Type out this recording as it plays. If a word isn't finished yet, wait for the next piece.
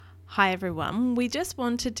Hi everyone, we just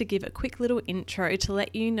wanted to give a quick little intro to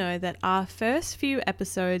let you know that our first few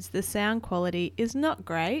episodes, the sound quality is not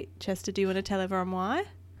great. Chester, do you want to tell everyone why? No.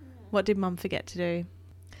 What did Mum forget to do?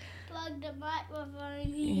 Plug the microphone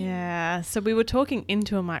in. Yeah, so we were talking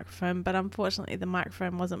into a microphone, but unfortunately the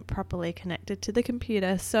microphone wasn't properly connected to the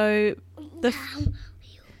computer. So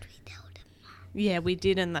yeah, we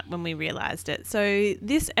did, and that when we realised it. So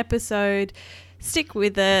this episode, stick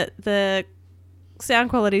with it. The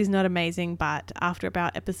sound quality is not amazing, but after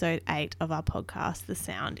about episode 8 of our podcast, the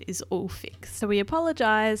sound is all fixed. So we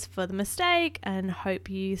apologise for the mistake and hope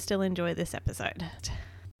you still enjoy this episode.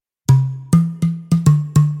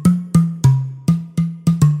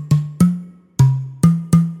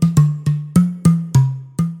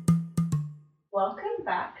 Welcome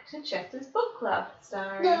back to Chester's Book Club,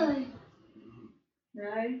 starring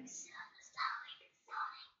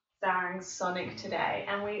Sonic today,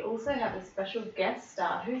 and we also have a special guest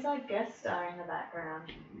star. Who's our guest star in the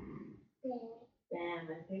background? Bam. And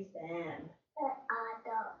who's Bam? Our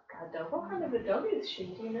dog. What kind of a dog is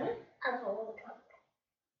she? Do you know? A bulldog.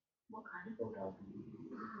 What kind of bulldog?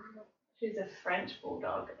 She's a French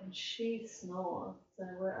bulldog, and she snores. So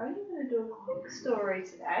we're only going to do a quick story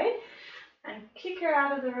today, and kick her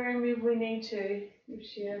out of the room if we need to, if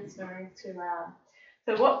she is snoring too loud.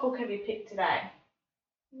 So what book have you picked today?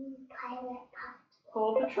 Pirate Pups.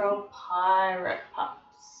 Paw Patrol Pirate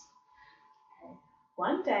Pups. Okay.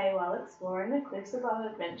 One day, while exploring the cliffs above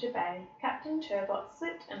Adventure Bay, Captain Turbot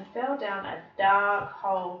slipped and fell down a dark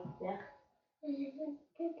hole. Yeah?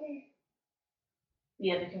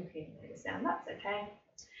 Yeah, the computer made a sound. That's okay.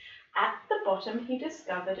 At the bottom, he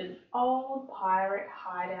discovered an old pirate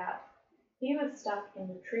hideout. He was stuck in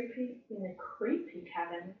the creepy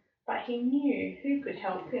cabin, but he knew who could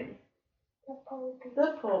help him.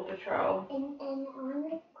 The Paw Patrol. And I want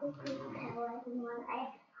to quickly tell everyone I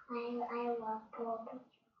love Paw Patrol.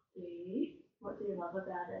 See? What do you love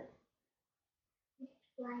about it?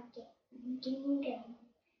 Like it. Ding dong.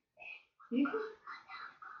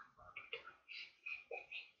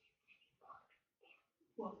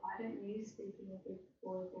 Well, why don't you speak in a big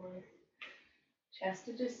boy voice?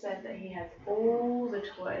 Chester just said that he has all the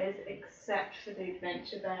toys except for the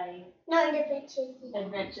Adventure Bay. No, the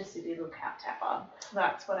Adventure City Lookout Tower.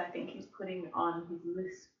 That's what I think he's putting on his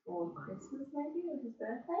list for Christmas, maybe, or his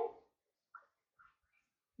birthday?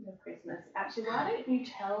 No, Christmas. Actually, why don't you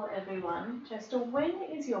tell everyone, Chester, when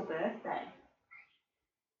is your birthday?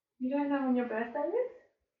 You don't know when your birthday is?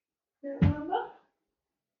 Do you remember?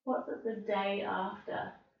 What's it the day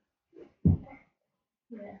after?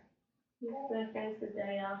 Yeah. His birthday is the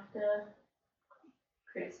day after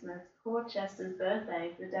Christmas. Poor Chester's birthday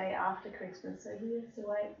is the day after Christmas, so he has to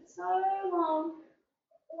wait so long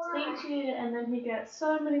each year, and then he gets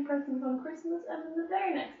so many presents on Christmas, and then the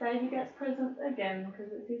very next day he gets presents again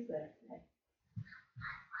because it's his birthday.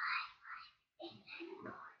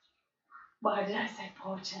 Why did I say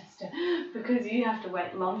poor Chester? Because you have to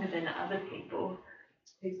wait longer than other people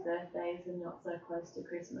whose birthdays are not so close to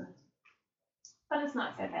Christmas. But it's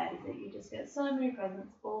not so bad, is it? You just get so many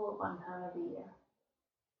presents all at one time of the year.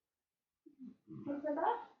 Not so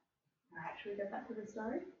bad? Alright, should we go back to the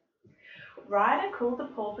story? Ryder called the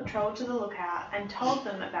Paw Patrol to the lookout and told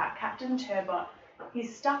them about Captain Turbot.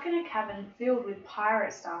 He's stuck in a cabin filled with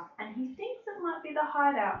pirate stuff, and he thinks it might be the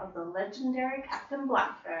hideout of the legendary Captain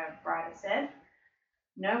Blackbird, Ryder said.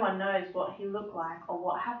 No one knows what he looked like or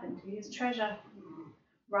what happened to his treasure.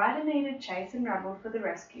 Ryder needed Chase and Rubble for the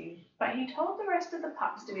rescue, but he told the rest of the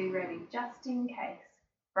pups to be ready just in case.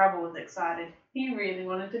 Rubble was excited. He really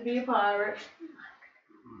wanted to be a pirate.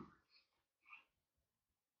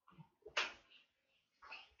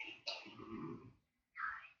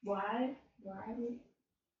 Why? I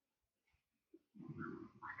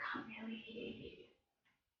can't really hear you.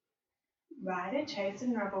 Ryder, Chase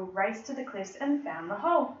and Rubble raced to the cliffs and found the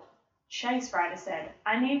hole. Chase, Ryder said,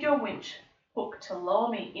 I need your winch hook to lower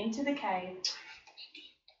me into the cave.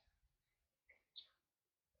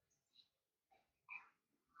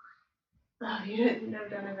 Oh, you've never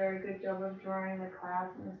done a very good job of drawing the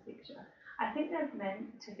clouds in this picture. I think they're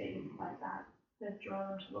meant to be like that. They've drawn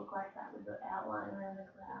them to look like that with the outline around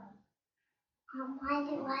the clouds.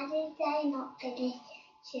 Why did they not finish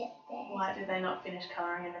it there? Why did they not finish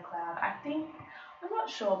colouring in the cloud? I'm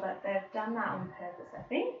not sure, but they've done that on purpose, I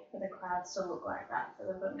think, for the clouds to look like that. So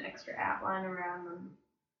they've got an extra outline around them.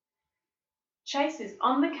 Chase is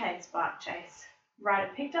on the case, barked Chase.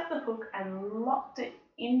 Ryder picked up the hook and locked it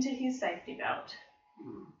into his safety belt.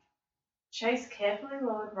 Chase carefully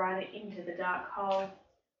lowered Ryder into the dark hole.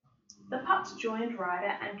 The pups joined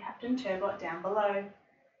Ryder and Captain Turbot down below.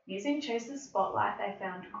 Using Chase's spotlight, they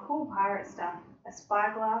found cool pirate stuff, a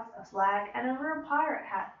spyglass, a flag, and a real pirate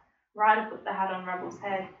hat. Ryder put the hat on Rubble's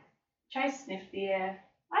head. Chase sniffed the air.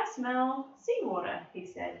 I smell seawater, he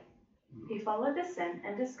said. He followed the scent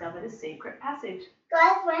and discovered a secret passage.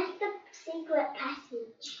 Guys, where's the secret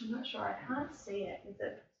passage? I'm not sure, I can't see it. Is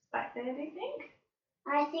it back there, do you think?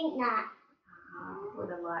 I think that. With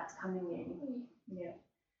the lights coming in. Yeah.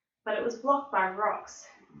 But it was blocked by rocks.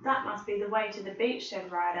 That must be the way to the beach, said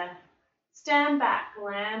Ryder. Stand back,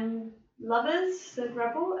 lamb lovers, said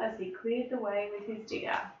Rubble as he cleared the way with his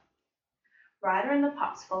digger. Ryder and the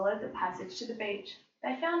pups followed the passage to the beach.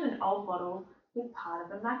 They found an old bottle with part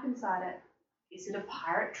of a map inside it. Is it a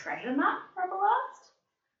pirate treasure map? Rubble asked.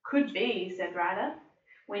 Could be, said Ryder.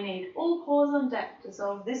 We need all paws on deck to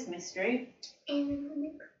solve this mystery.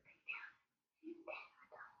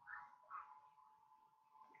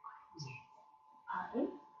 Pardon?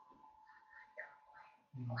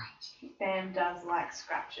 Bam does like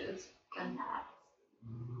scratches and pats.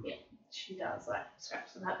 Yeah, she does like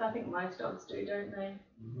scratches and pats. I think most dogs do, don't they?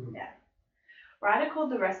 Yeah. Ryder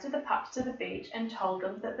called the rest of the pups to the beach and told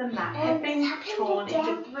them that the map had been torn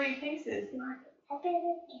into 3 pieces.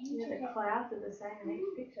 Yeah, the clouds are the same in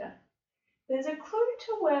each picture. There's a clue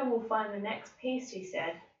to where we'll find the next piece, he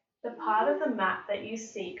said. The part of the map that you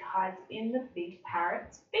seek hides in the big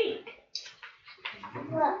parrot's beak.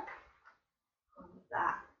 Look. What's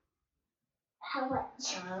that? How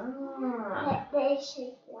much? Ah. They're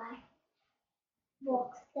shaped like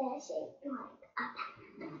books. They're shaped like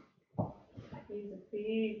It's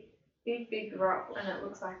a big rock, and it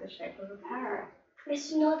looks like the shape of a parrot.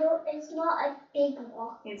 It's not a big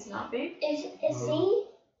rock. It's not big? See?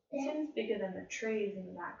 It seems bigger than the trees in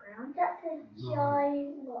the background. That's a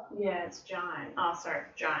giant rock. Yeah, it's giant. Oh, sorry,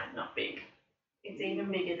 giant, not big. It's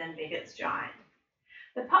even bigger than big, it's giant.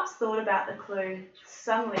 The pups thought about the clue.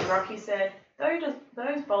 Suddenly, Rocky said,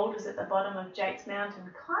 those boulders at the bottom of Jake's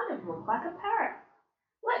mountain kind of look like a parrot.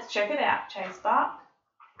 Let's check it out, Chase barked.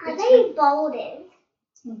 Are they boulders?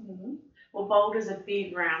 Mm-hmm. Well, boulders are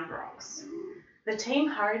big round rocks. The team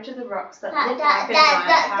hurried to the rocks that looked like a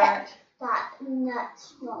giant parrot.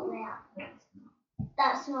 That's not round. Yes.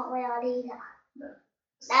 That's not round either.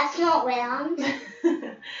 That's not round.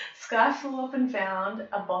 Sky flew up and found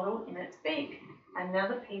a bottle in its beak.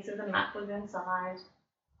 Another piece of the map was inside.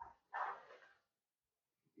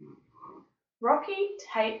 Rocky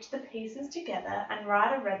taped the pieces together and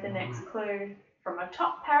Ryder read the next clue. From a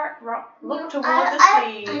top parrot rock, look toward the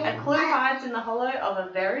sea. A clue hides in the hollow of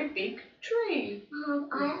a very big tree. I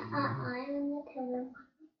want to tell them.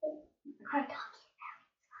 Okay.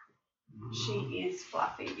 She is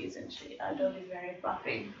fluffy, isn't she? Our dog is very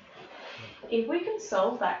fluffy. If we can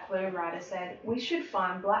solve that clue, Ryder said, we should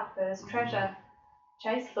find Blackbird's treasure.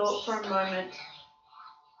 Chase thought for a moment.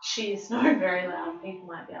 She is snoring very loud. People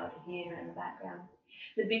might be able to hear her in the background.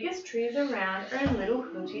 The biggest trees around are in Little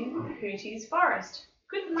Hootie's forest.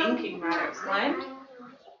 Good thinking, Ryder exclaimed.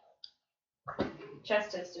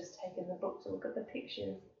 Chester's just taken the book to look at the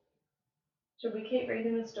pictures. Should we keep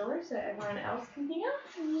reading the story so everyone else can hear?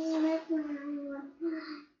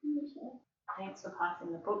 Thanks for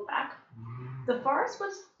passing the book back. The forest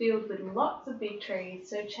was filled with lots of big trees,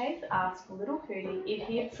 so Chase asked Little Hootie if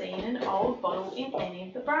he had seen an old bottle in any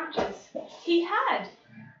of the branches. He had!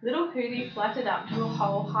 Little Hootie flattened up to a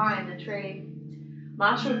hole high in the tree.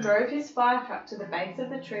 Marshall drove his fire truck to the base of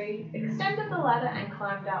the tree, extended the ladder and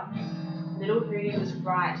climbed up. Little Hootie was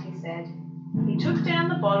right, he said. He took down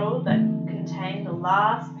the bottle that contained the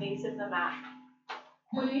last piece of the map.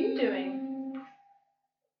 What are you doing?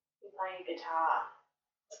 You're playing a guitar.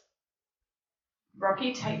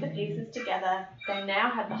 Rocky taped the pieces together. They now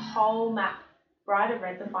had the whole map. Ryder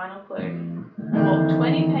read the final clue. Walk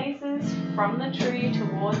 20 paces from the tree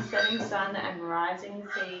towards setting sun and rising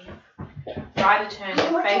sea. Ryder turned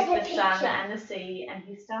to face the sun and the sea, and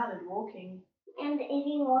he started walking. And is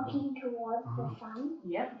he walking towards the sun?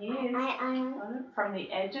 Yep, he is. I From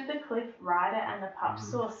the edge of the cliff, Ryder and the pups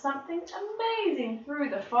saw something amazing through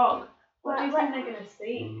the fog. What do you think they're going to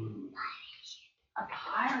see? A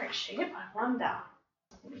pirate ship, I wonder.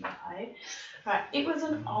 Right, it was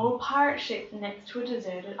an old pirate ship next to a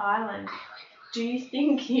deserted island. Do you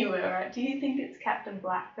think it's Captain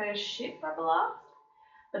Blackbird's ship, Rubble asked?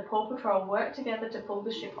 The Paw Patrol worked together to pull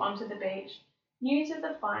the ship onto the beach. News of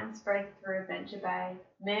the find spread through Adventure Bay.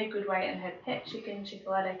 Mayor Goodway and her pet chicken,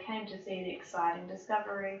 Chickaletta, came to see the exciting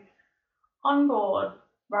discovery. On board,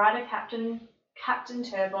 Ryder, Captain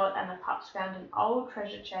Turbot, and the pups found an old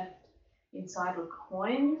treasure chest. Inside were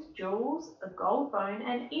coins, jewels, a gold bone,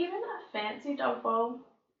 and even a fancy dog bowl.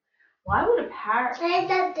 Why would a parrot... Is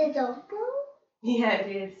that the dog bowl? Yeah, it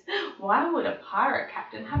is. Why would a pirate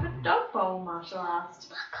captain have a dog bowl martial arts?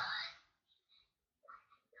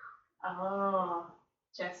 Oh,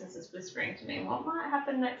 Jess is just whispering to me, what might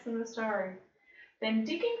happen next in the story? Then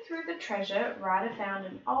digging through the treasure, Ryder found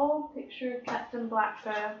an old picture of Captain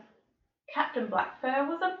Blackfur. Captain Blackfur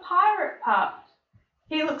was a pirate pup.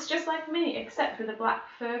 He looks just like me, except with a black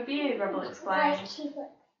fur beard, Rubble explained.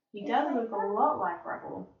 He does look a lot like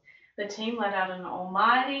Rubble. The team let out an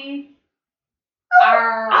almighty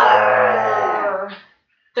arr.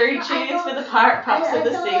 3 cheers for the pirate pups of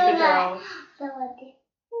the Sea Patrol.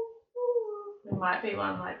 There might be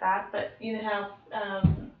one like that, but you know how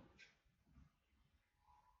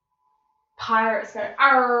pirates go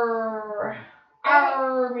arr,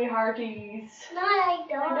 arr, me hearties. No, I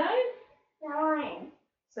don't. You don't?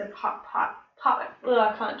 So I can't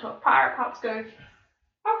talk. Pirate pups go arr.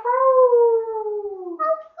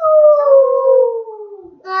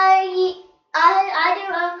 I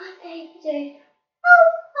do.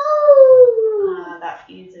 That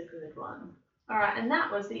is a good one. Alright, and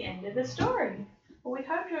that was the end of the story. Well, we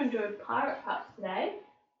hope you enjoyed Pirate Pups today,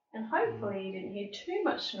 and hopefully you didn't hear too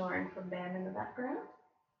much snoring from Bam in the background.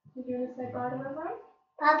 Would you want to say bye to everyone?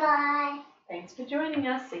 Bye-bye. Thanks for joining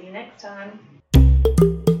us. See you next time.